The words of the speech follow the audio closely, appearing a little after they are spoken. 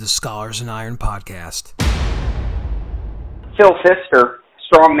The Scholars in Iron podcast. Phil Pfister,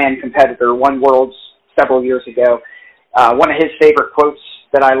 strongman competitor, won Worlds several years ago. One of his favorite quotes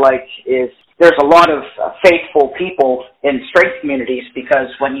that I like is, there's a lot of faithful people in strength communities because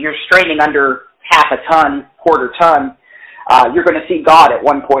when you're straining under half a ton, quarter ton, you're going to see God at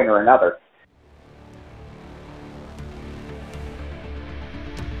one point or another.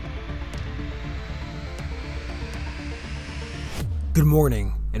 Good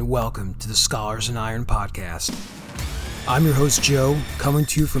morning and welcome to the Scholars in Iron podcast. I'm your host Joe, coming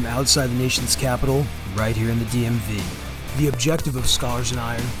to you from outside the nation's capital, right here in the DMV. The objective of Scholars in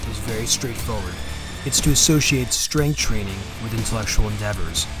Iron is very straightforward. It's to associate strength training with intellectual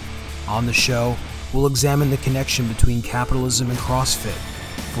endeavors. On the show, we'll examine the connection between capitalism and CrossFit,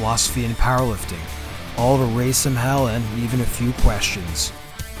 philosophy and powerlifting, all to raise some hell and even a few questions.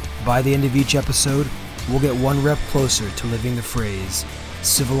 By the end of each episode, we'll get one rep closer to living the phrase,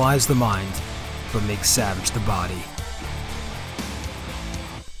 civilize the mind, but make savage the body.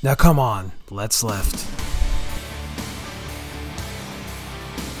 Now come on, let's lift.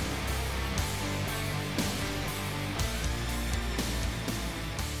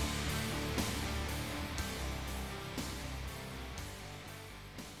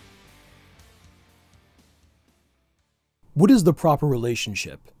 What is the proper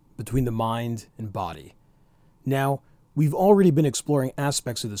relationship between the mind and body? Now, we've already been exploring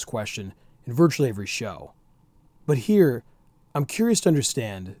aspects of this question in virtually every show. But here, I'm curious to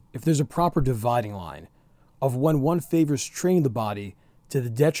understand if there's a proper dividing line of when one favors training the body to the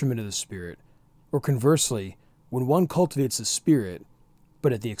detriment of the spirit, or conversely, when one cultivates the spirit,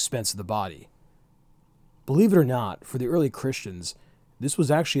 but at the expense of the body. Believe it or not, for the early Christians, this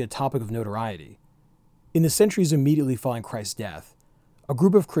was actually a topic of notoriety. In the centuries immediately following Christ's death, a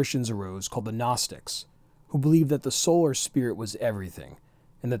group of Christians arose called the Gnostics, who believed that the soul or spirit was everything,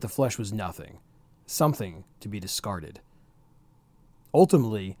 and that the flesh was nothing, something to be discarded.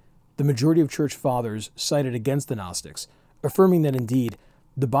 Ultimately, the majority of church fathers sided against the Gnostics, affirming that indeed,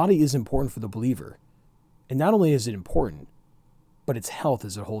 the body is important for the believer. And not only is it important, but its health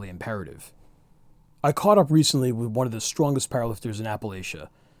is a holy imperative. I caught up recently with one of the strongest powerlifters in Appalachia,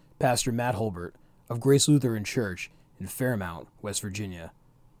 Pastor Matt Holbert of Grace Lutheran Church in Fairmount, West Virginia.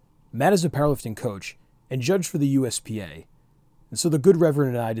 Matt is a powerlifting coach and judge for the USPA, and so the Good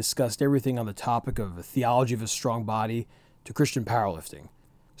Reverend and I discussed everything on the topic of a theology of a strong body to Christian powerlifting.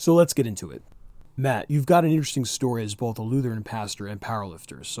 So let's get into it. Matt, you've got an interesting story as both a Lutheran pastor and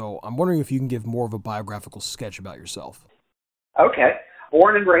powerlifter, so I'm wondering if you can give more of a biographical sketch about yourself. Okay.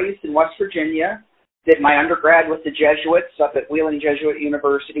 Born and raised in West Virginia. Did my undergrad with the Jesuits up at Wheeling Jesuit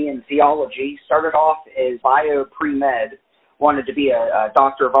University in theology. Started off as bio pre-med. Wanted to be a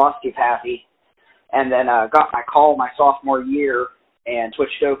doctor of osteopathy. And then got my call my sophomore year and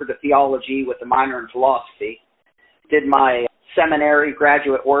switched over to theology with a minor in philosophy. Did my seminary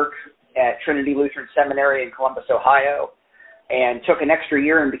graduate work at Trinity Lutheran Seminary in Columbus, Ohio, and took an extra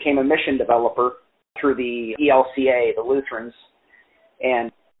year and became a mission developer through the ELCA, the Lutherans,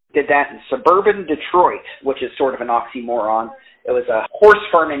 and did that in suburban Detroit, which is sort of an oxymoron. It was a horse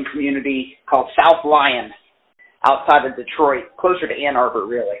farming community called South Lyon outside of Detroit, closer to Ann Arbor,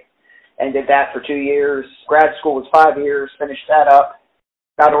 really. And did that for 2 years. Grad school was 5 years, finished that up,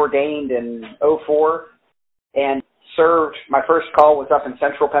 got ordained in 2004, and served. My first call was up in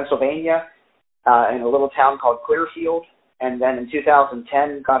central Pennsylvania in a little town called Clearfield. And then in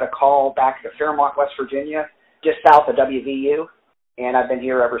 2010, got a call back to Fairmount, West Virginia, just south of WVU. And I've been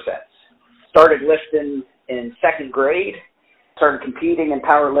here ever since. Started lifting in second grade, started competing in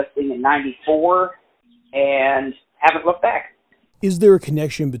powerlifting in 94, and haven't looked back. Is there a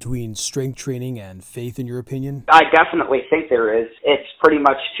connection between strength training and faith, in your opinion? I definitely think there is. It's pretty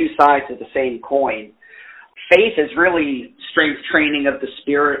much two sides of the same coin. Faith is really strength training of the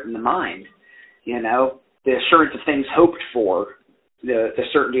spirit and the mind. You know, the assurance of things hoped for, the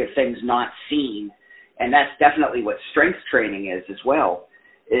certainty of things not seen. And that's definitely what strength training is as well,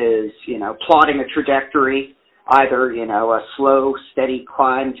 is, you know, plotting a trajectory, either, you know, a slow, steady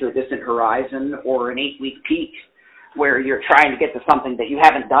climb to a distant horizon or an 8-week peak where you're trying to get to something that you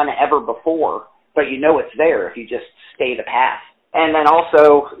haven't done ever before, but you know it's there if you just stay the path. And then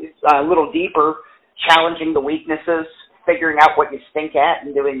also, a little deeper, challenging the weaknesses, figuring out what you stink at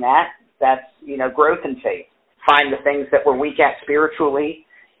and doing that. That's, you know, growth in faith. Find the things that we're weak at spiritually,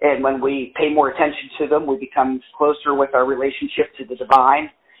 and when we pay more attention to them, we become closer with our relationship to the divine,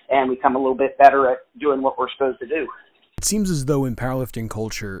 and we become a little bit better at doing what we're supposed to do. It seems as though in powerlifting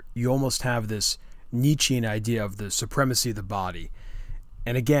culture, you almost have this Nietzschean idea of the supremacy of the body.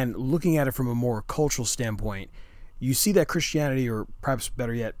 And again, looking at it from a more cultural standpoint, you see that Christianity, or perhaps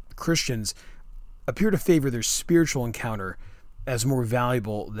better yet, Christians, appear to favor their spiritual encounter as more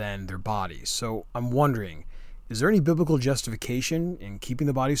valuable than their bodies. So I'm wondering, is there any biblical justification in keeping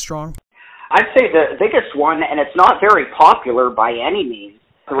the body strong? I'd say the biggest one, and it's not very popular by any means,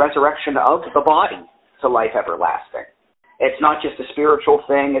 the resurrection of the body to life everlasting. It's not just a spiritual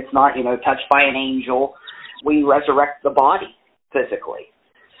thing. It's not, touched by an angel. We resurrect the body physically.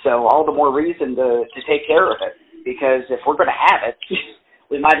 So all the more reason to take care of it, because if we're going to have it,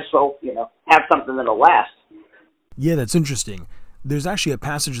 we might as well, have something that'll last. Yeah, that's interesting. There's actually a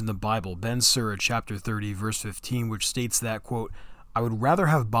passage in the Bible, Ben Sira, chapter 30, verse 15, which states that, quote, "I would rather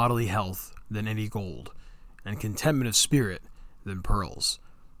have bodily health than any gold, and contentment of spirit than pearls."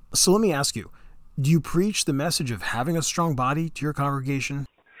 So let me ask you, do you preach the message of having a strong body to your congregation?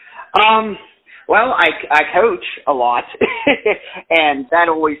 Well, I coach a lot, and that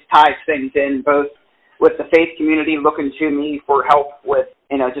always ties things in, both with the faith community looking to me for help with,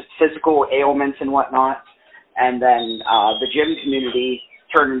 just physical ailments and whatnot, and then the gym community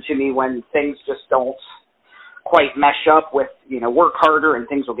turning to me when things just don't quite mesh up with, work harder and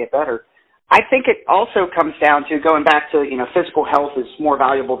things will get better. I think it also comes down to going back to, physical health is more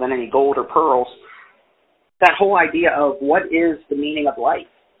valuable than any gold or pearls. That whole idea of what is the meaning of life?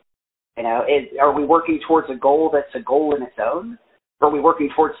 Are we working towards a goal that's a goal in its own? Or are we working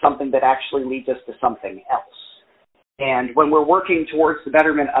towards something that actually leads us to something else? And when we're working towards the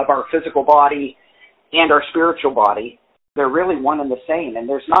betterment of our physical body and our spiritual body, they're really one and the same. And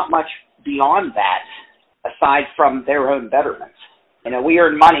there's not much beyond that aside from their own betterment. We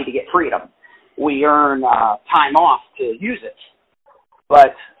earn money to get freedom. We earn time off to use it.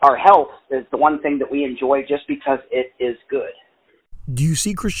 But our health is the one thing that we enjoy just because it is good. Do you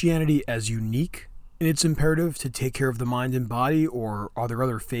see Christianity as unique in its imperative to take care of the mind and body, or are there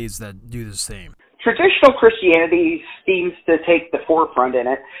other faiths that do the same? Traditional Christianity seems to take the forefront in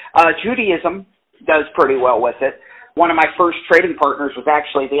it. Judaism does pretty well with it. One of my first trading partners was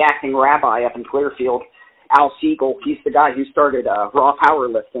actually the acting rabbi up in Clearfield, Al Siegel. He's the guy who started raw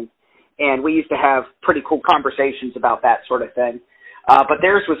powerlifting, and we used to have pretty cool conversations about that sort of thing. But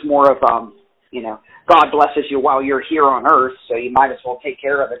theirs was more of, God blesses you while you're here on earth, so you might as well take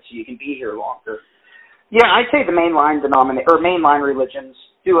care of it so you can be here longer. Yeah, I'd say the mainline religions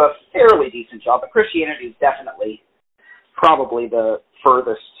do a fairly decent job, but Christianity is definitely probably the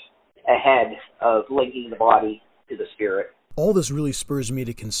furthest ahead of linking the body to the spirit. All this really spurs me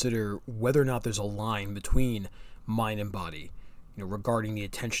to consider whether or not there's a line between mind and body, regarding the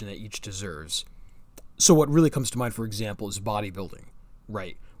attention that each deserves. So what really comes to mind, for example, is bodybuilding,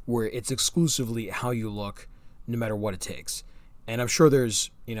 right? Where it's exclusively how you look, no matter what it takes. And I'm sure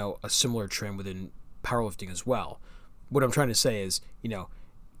there's, a similar trend within powerlifting as well. What I'm trying to say is,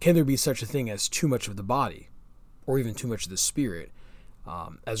 can there be such a thing as too much of the body, or even too much of the spirit,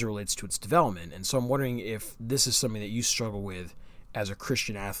 as it relates to its development? And so I'm wondering if this is something that you struggle with as a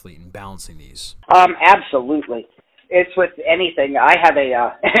Christian athlete in balancing these. Absolutely. It's with anything. I have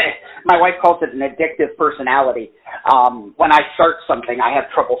my wife calls it an addictive personality. When I start something, I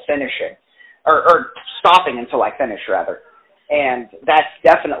have trouble finishing, or stopping until I finish, rather. And that's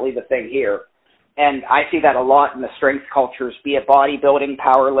definitely the thing here. And I see that a lot in the strength cultures, be it bodybuilding,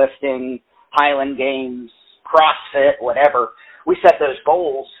 powerlifting, Highland Games, CrossFit, whatever. We set those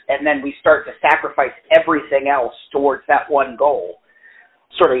goals, and then we start to sacrifice everything else towards that one goal,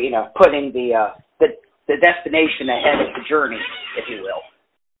 sort of, putting the destination ahead of the journey, if you will.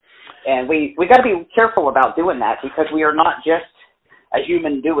 And we got to be careful about doing that, because we are not just a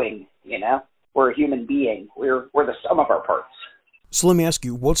human doing, we're a human being. We're the sum of our parts. So let me ask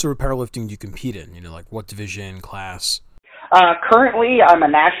you, what sort of powerlifting do you compete in? Like what division, class? Currently, I'm a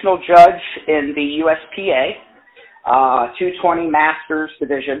national judge in the USPA, 220 Masters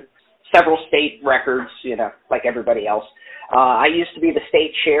division, several state records, like everybody else. I used to be the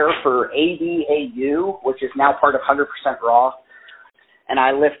state chair for ADAU, which is now part of 100% Raw. And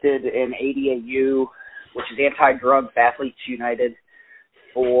I lifted in ADAU, which is Anti-Drugs Athletes United,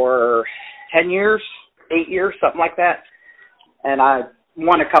 for 10 years, 8 years, something like that. And I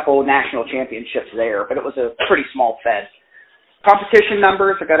won a couple of national championships there, but it was a pretty small fed. Competition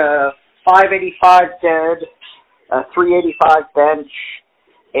numbers, I got a 585 dead, a 385 bench,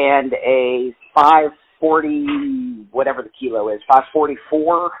 and a 540, whatever the kilo is,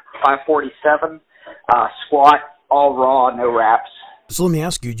 544, 547, squat, all raw, no wraps. So let me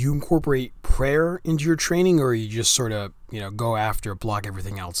ask you, do you incorporate prayer into your training, or you just sort of, go after, block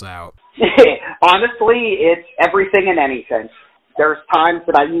everything else out? Honestly, it's everything and anything. There's times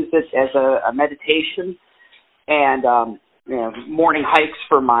that I use this as a meditation, and morning hikes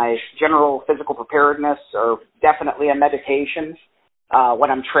for my general physical preparedness are definitely a meditation.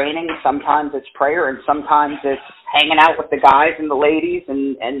 When I'm training, sometimes it's prayer, and sometimes it's hanging out with the guys and the ladies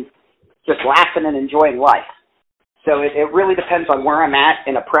and just laughing and enjoying life. So it really depends on where I'm at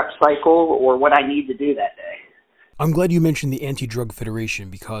in a prep cycle or what I need to do that day. I'm glad you mentioned the Anti-Drug Federation,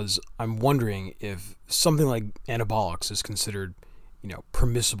 because I'm wondering if something like anabolics is considered,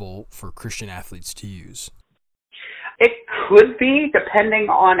 permissible for Christian athletes to use. It could be, depending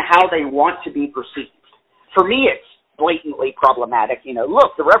on how they want to be perceived. For me, it's blatantly problematic.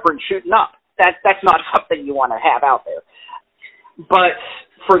 Look, the Reverend's shooting up. That's not something you want to have out there. But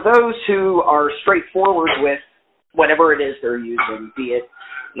for those who are straightforward with whatever it is they're using, be it,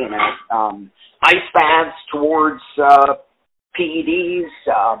 ice baths towards PEDs,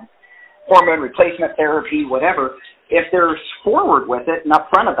 hormone replacement therapy, whatever, if they're forward with it and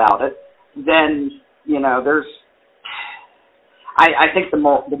upfront about it, then, I think the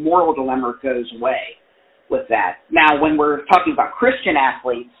moral dilemma goes away with that. Now, when we're talking about Christian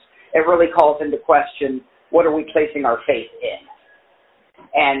athletes, it really calls into question, what are we placing our faith in?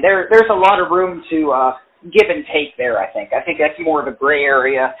 And there's a lot of room to give and take there, I think. I think that's more of a gray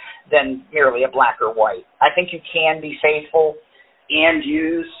area than merely a black or white. I think you can be faithful and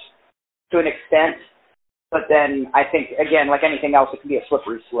use to an extent, but then I think, again, like anything else, it can be a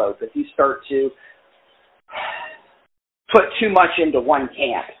slippery slope. If you start to put too much into one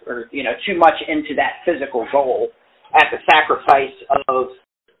camp or, too much into that physical goal at the sacrifice of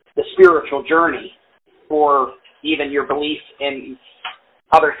the spiritual journey or even your belief in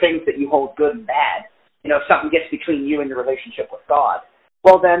other things that you hold good and bad, if something gets between you and your relationship with God,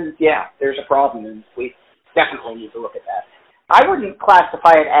 well then, yeah, there's a problem, and we definitely need to look at that. I wouldn't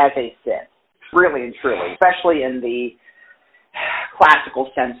classify it as a sin, really and truly, especially in the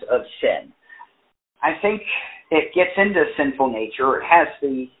classical sense of sin. I think it gets into sinful nature. It has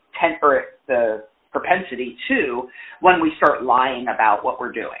the propensity to when we start lying about what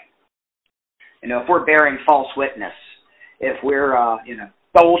we're doing. If we're bearing false witness, if we're,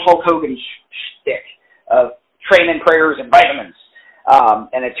 the old Hulk Hogan shtick of training, prayers, and vitamins,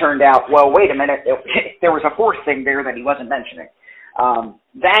 and it turned out, well, wait a minute, there was a fourth thing there that he wasn't mentioning.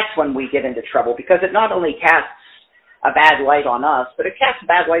 That's when we get into trouble, because it not only casts a bad light on us, but it casts a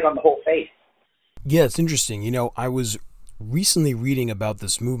bad light on the whole faith. Yeah, it's interesting. I was recently reading about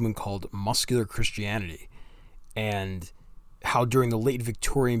this movement called muscular Christianity, and how during the late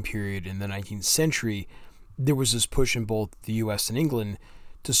Victorian period in the 19th century, there was this push in both the U.S. and England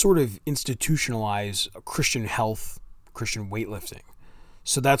to sort of institutionalize Christian health, Christian weightlifting.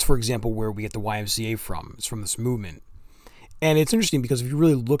 So that's, for example, where we get the YMCA from. It's from this movement. And it's interesting because if you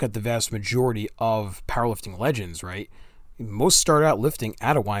really look at the vast majority of powerlifting legends, right, most start out lifting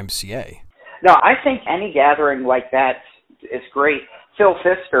at a YMCA. No, I think any gathering like that is great. Phil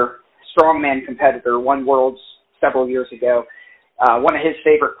Pfister, strongman competitor, won Worlds several years ago. One of his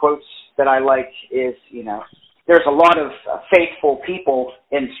favorite quotes that I like is, there's a lot of faithful people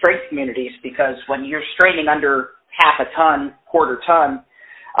in strength communities, because when you're straining under half a ton, quarter ton,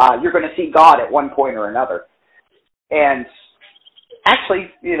 you're going to see God at one point or another. And actually,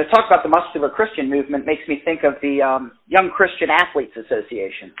 talk about the muscular Christian movement makes me think of the Young Christian Athletes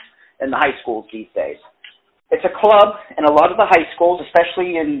Association in the high schools these days. It's a club in a lot of the high schools,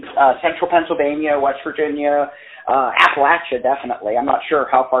 especially in central Pennsylvania, West Virginia, Appalachia, definitely. I'm not sure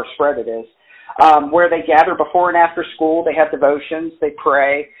how far spread it is, where they gather before and after school. They have devotions, they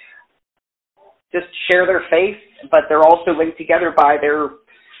pray, just share their faith, but they're also linked together by their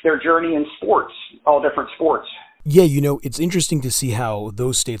journey in sports, all different sports. Yeah, it's interesting to see how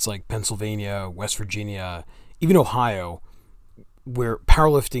those states like Pennsylvania, West Virginia, even Ohio, where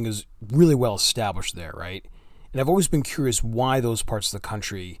powerlifting is really well established there, right? And I've always been curious why those parts of the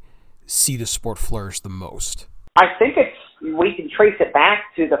country see the sport flourish the most. I think we can trace it back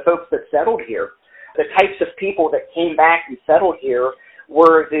to the folks that settled here. The types of people that came back and settled here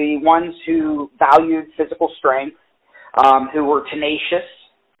were the ones who valued physical strength, who were tenacious,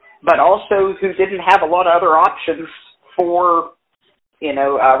 but also who didn't have a lot of other options for,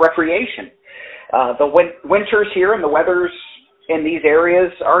 recreation. The winters here and the weathers in these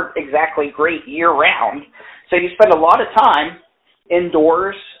areas aren't exactly great year-round, so you spend a lot of time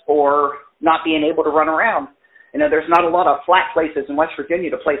indoors or not being able to run around. There's not a lot of flat places in West Virginia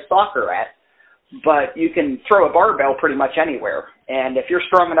to play soccer at, but you can throw a barbell pretty much anywhere. And if you're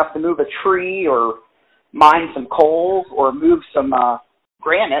strong enough to move a tree or mine some coal or move some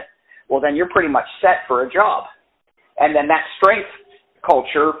granite, well, then you're pretty much set for a job. And then that strength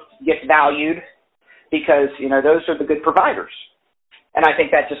culture gets valued because, those are the good providers. And I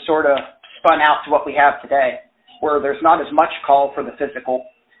think that just sort of spun out to what we have today. where there's not as much call for the physical,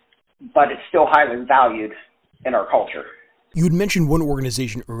 but it's still highly valued in our culture. You had mentioned one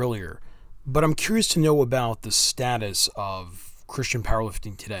organization earlier, but I'm curious to know about the status of Christian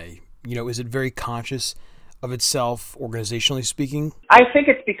powerlifting today. Is it very conscious of itself, organizationally speaking? I think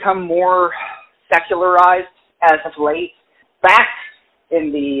it's become more secularized as of late. Back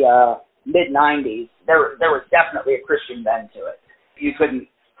in the mid-'90s, there was definitely a Christian bend to it. You couldn't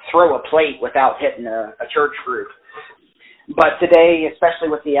throw a plate without hitting a church group. But today, especially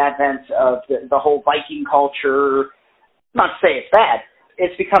with the advent of the whole Viking culture, not to say it's bad,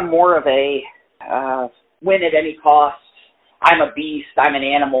 it's become more of a win at any cost, I'm a beast, I'm an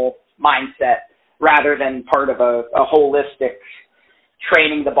animal mindset, rather than part of a holistic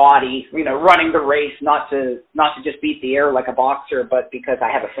training the body, running the race, not to just beat the air like a boxer, but because I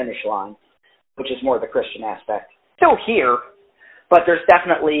have a finish line, which is more the Christian aspect. Still here, but there's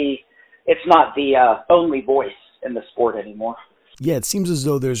definitely, it's not the only voice in the sport anymore. Yeah, it seems as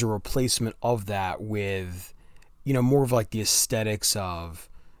though there's a replacement of that with, more of like the aesthetics of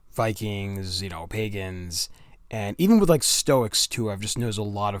Vikings, pagans, and even with like Stoics too. I've just noticed a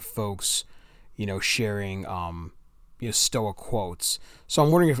lot of folks, sharing, Stoic quotes. So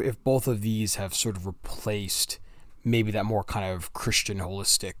I'm wondering if both of these have sort of replaced maybe that more kind of Christian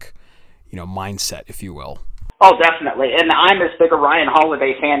holistic, mindset, if you will. Oh, definitely. And I'm as big a Ryan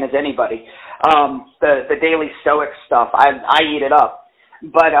Holiday fan as anybody. The Daily Stoic stuff, I eat it up.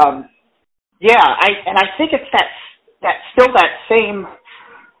 But yeah, I think it's that same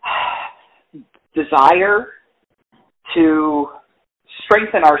desire to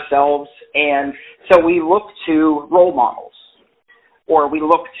strengthen ourselves, and so we look to role models, or we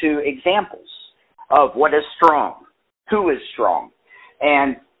look to examples of what is strong, who is strong.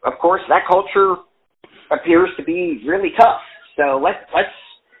 And of course that culture appears to be really tough. So let's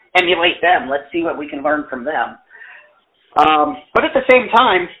emulate them. Let's see what we can learn from them. But at the same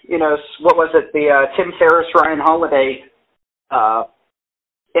time, what was it? The Tim Ferriss, Ryan Holiday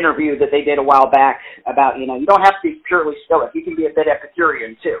interview that they did a while back about, you don't have to be purely Stoic. You can be a bit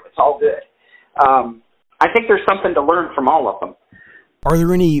Epicurean too. It's all good. I think there's something to learn from all of them. Are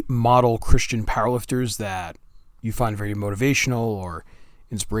there any model Christian powerlifters that you find very motivational or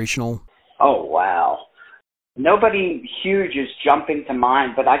inspirational? Oh, wow. Nobody huge is jumping to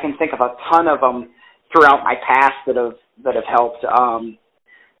mind, but I can think of a ton of them throughout my past that have helped.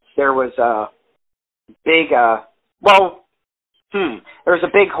 There was a big, there was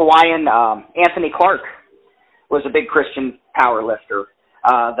a big Hawaiian, Anthony Clark was a big Christian power lifter,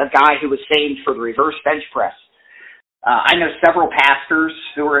 the guy who was famed for the reverse bench press. I know several pastors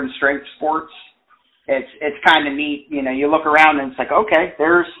who are in strength sports. It's kind of neat. You look around and it's like, okay,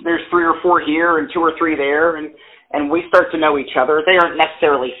 there's 3 or 4 here and 2 or 3 there, and we start to know each other. They aren't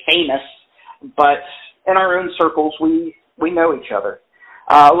necessarily famous, but in our own circles, we know each other.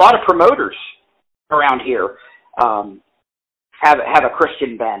 A lot of promoters around here have a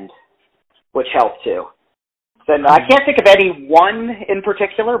Christian bend, which help too. And I can't think of any one in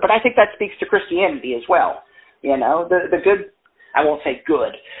particular, but I think that speaks to Christianity as well. The good, I won't say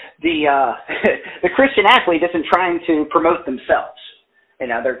good, the Christian athlete isn't trying to promote themselves.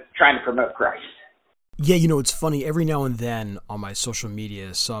 They're trying to promote Christ. Yeah, it's funny. Every now and then on my social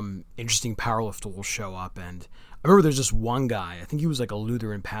media, some interesting powerlifter will show up, and I remember there's this one guy, I think he was like a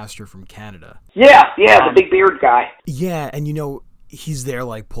Lutheran pastor from Canada. Yeah, the big beard guy. Yeah, and he's there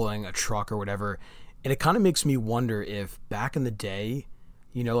like pulling a truck or whatever, and it kind of makes me wonder if back in the day,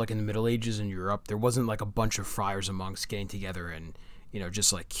 like in the Middle Ages in Europe, there wasn't like a bunch of friars and monks getting together and,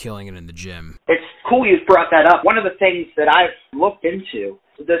 just like killing it in the gym. It's cool you brought that up. One of the things that I've looked into,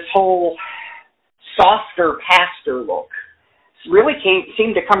 this whole softer pastor look, really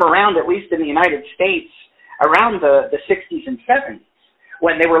seemed to come around, at least in the United States, around the 60s and 70s,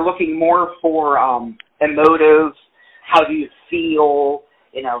 when they were looking more for emotive, how do you feel,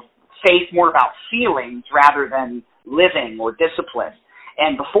 faith more about feelings rather than living or discipline.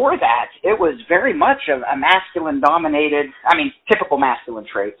 And before that, it was very much a masculine-dominated, typical masculine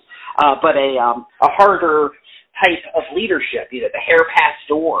traits, but a harder type of leadership, the hair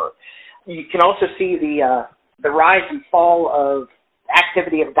pastor. You can also see the rise and fall of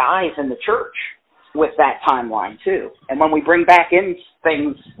activity of guys in the church with that timeline too. And when we bring back in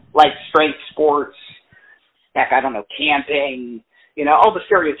things like strength sports, camping, all the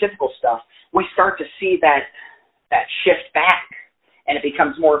stereotypical stuff, we start to see that shift back, and it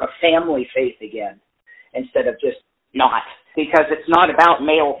becomes more of a family faith again instead of just not. Because it's not about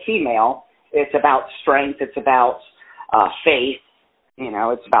male-female, it's about strength, it's about faith,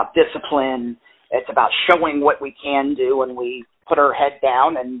 it's about discipline, it's about showing what we can do when we put our head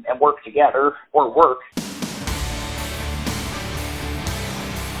down and work together, or work.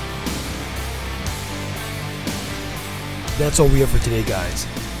 That's all we have for today, guys.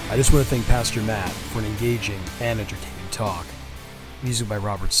 I just want to thank Pastor Matt for an engaging and entertaining talk. Music by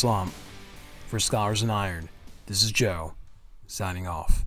Robert Slump. For Scholars in Iron, this is Joe, signing off.